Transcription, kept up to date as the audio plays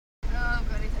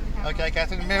Okay,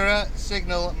 Catherine, mirror,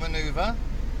 signal, manoeuvre.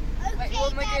 Wait,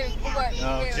 what am I doing?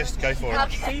 Oh, just go for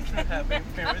it.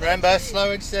 Mirrors. Remember,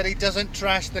 slow and steady doesn't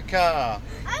trash the car.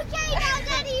 Okay, now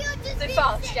Daddy, you're just So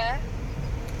fast, yeah?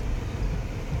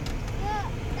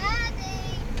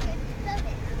 Daddy, stop it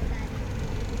now,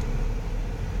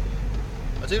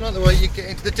 Daddy. I do like the way you get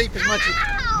into the deepest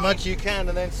mud you can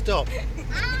and then stop.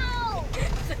 Ow!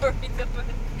 Sorry,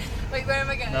 wait, where am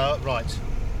I going? No, right. That's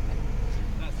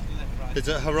left, right. There's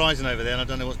a horizon over there and I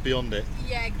don't know what's beyond it.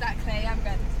 Yeah, exactly. I'm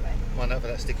going this way. Find out for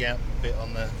that sticky out bit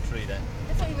on the tree there.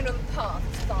 It's not even on the path,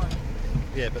 it's fine.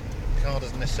 Yeah, but the car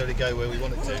doesn't necessarily go where we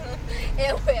want it to.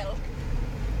 It will.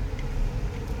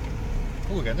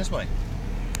 Oh, we're going this way.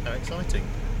 How exciting.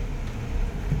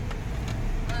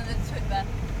 Oh, there's a twig there.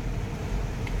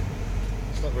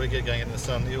 It's not very good going into the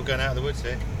sun. You're going out of the woods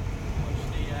here. Watch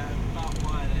the barbed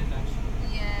wire there, Dash.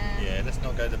 Yeah. Yeah, let's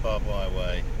not go the barbed wire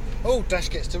way. Oh, Dash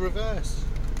gets to reverse.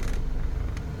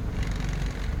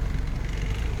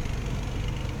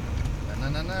 Na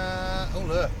na na. Oh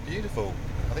look, beautiful.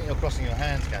 I think you're crossing your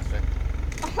hands, Catherine.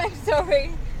 Oh, I'm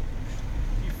sorry.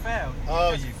 You failed.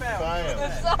 Oh, just you failed. failed.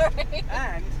 I'm sorry.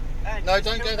 And No, you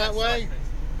don't killed go that way. cyclist.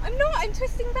 I'm not, I'm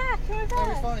twisting back. Am I No, there?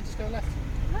 we're fine, just go left.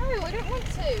 No, I don't want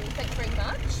to. Thank you very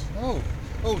much.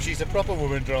 Oh, she's a proper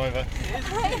woman driver.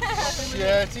 I am.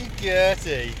 Shirty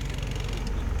Gertie.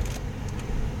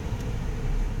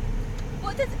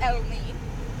 What does L mean?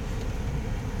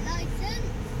 License.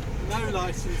 No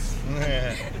license.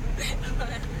 Yeah.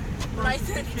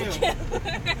 License to kill. kill.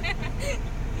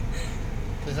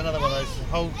 There's another one of those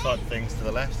hole type things to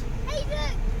the left. Hey,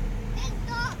 look. It's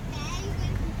dark there. You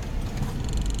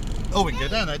can... Oh, we can go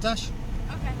down there, Dash.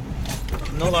 Okay.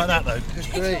 Not like that though.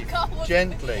 Just Your breathe. car wasn't-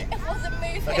 Gently. It wasn't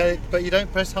moving. Okay, but you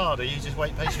don't press harder, you just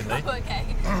wait patiently. Oh, okay.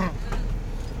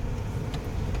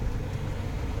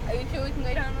 Are you sure we can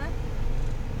go down there?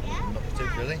 Yeah. Not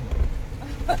particularly.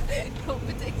 Not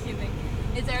particularly.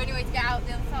 Is there any way to get out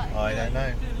the other side? I don't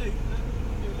know. Do a loop.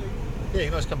 Do a loop. Yeah, you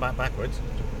can always come back backwards.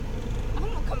 I'm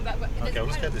not coming back. Okay, well,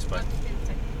 let's go this way.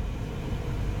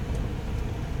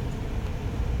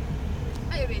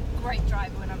 I'm going to be a great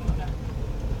driver when I'm older.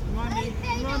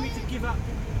 Remind me to give up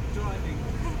driving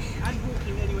and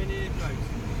walking anywhere near close.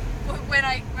 When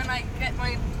I get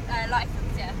my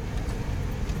license, yeah.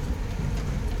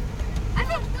 I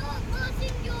think I'm not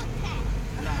passing your test.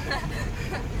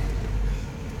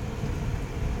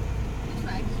 Which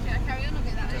way? Should I carry on or go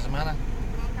that way? Doesn't matter.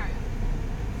 I'll carry on.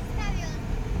 Carry on.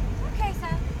 Okay,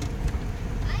 Sam.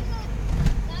 I got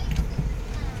license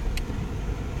now.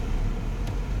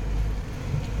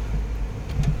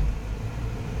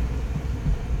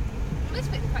 This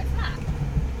bit's quite flat.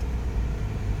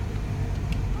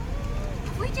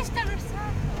 Have we just done a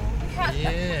circle? We have.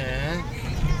 Yeah.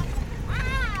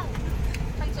 Ow!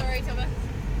 I'm sorry, Thomas.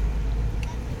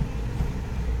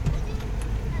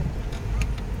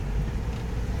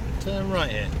 Turn right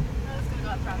here. I was going to go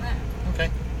up around there. Okay.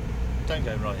 Don't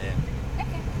go right here.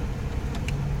 Okay.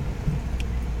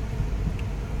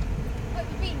 What,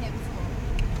 we've been here before?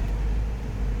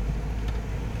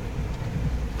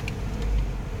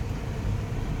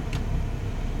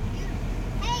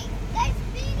 Hey, let's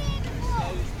be here before.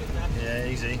 So this bit there.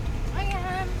 Yeah, easy. I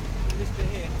am. This bit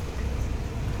here.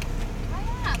 I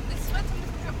am. This is where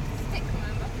Thomas dropped the stick,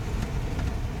 remember?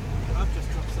 I've just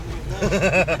dropped something as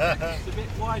well. It's a bit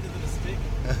wider than a stick.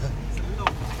 It's a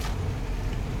long one.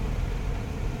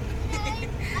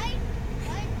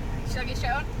 Should I get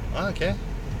straight on? I don't care.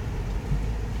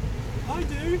 I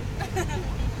do.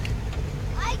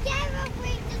 I can't remember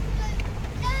just go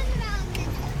turn around this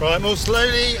way. Right, more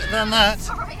slowly than that.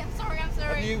 Sorry, I'm sorry, I'm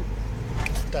sorry. You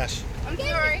Dash. I'm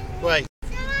sorry. Wait.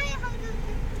 Shall I hold on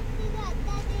to that,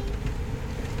 Daddy?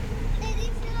 Daddy,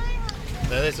 shall I hold on?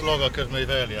 There's a log I could move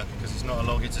earlier because it's not a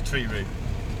log, it's a tree root.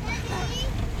 Daddy,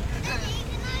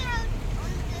 can I hold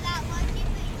on to that one?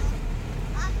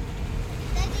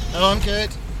 Daddy. Oh, I'm good.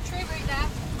 Tree root there.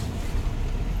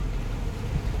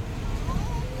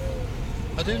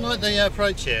 I do like the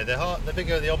approach here. The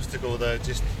bigger the obstacle, though,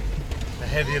 just the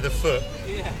heavier the foot.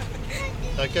 Yeah.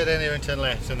 So go down here and turn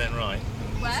left and then right.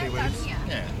 Where? See Down it's- here?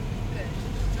 Yeah. Good.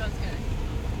 That's where I was going.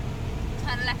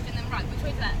 Turn left and then right. Which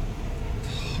way's that?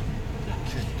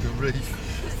 Good grief.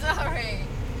 Sorry.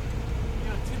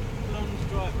 You're a typical blonde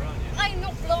driver, aren't you? I'm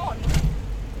not blonde.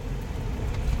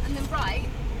 And then right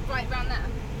round there.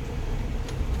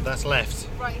 That's left.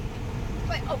 Right.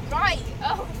 Wait, oh right.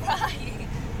 Oh right.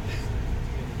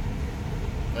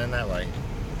 Then that way.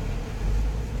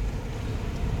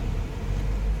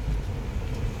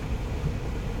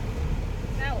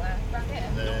 Now where? Round here.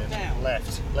 Then down.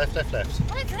 left. Left, left, left.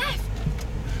 Where's left?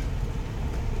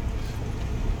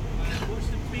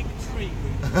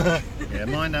 Yeah,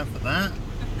 mind out for that.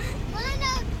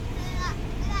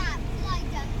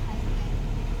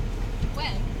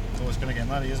 When? It's always going to get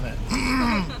muddy, isn't it?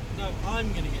 No,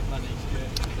 I'm going to get money.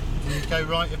 Can you go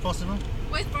right if possible?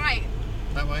 Where's Bright?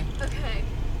 That way. Okay.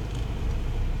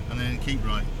 And then keep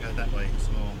right. Go that way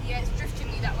some more. Yeah, it's drifting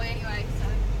me that way anyway, so.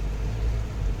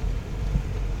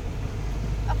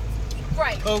 Oh,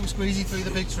 right. Oh, squeezy through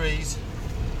the big trees.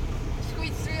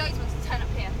 Squeeze through those ones and turn up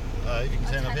here. If you can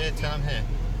turn up here, turn here.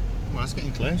 Well, that's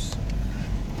getting close.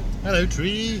 Hello,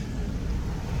 tree.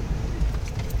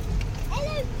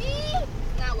 Hello, G.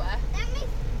 Now where?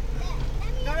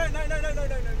 No.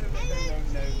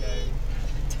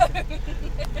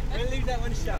 We'll leave that one shut.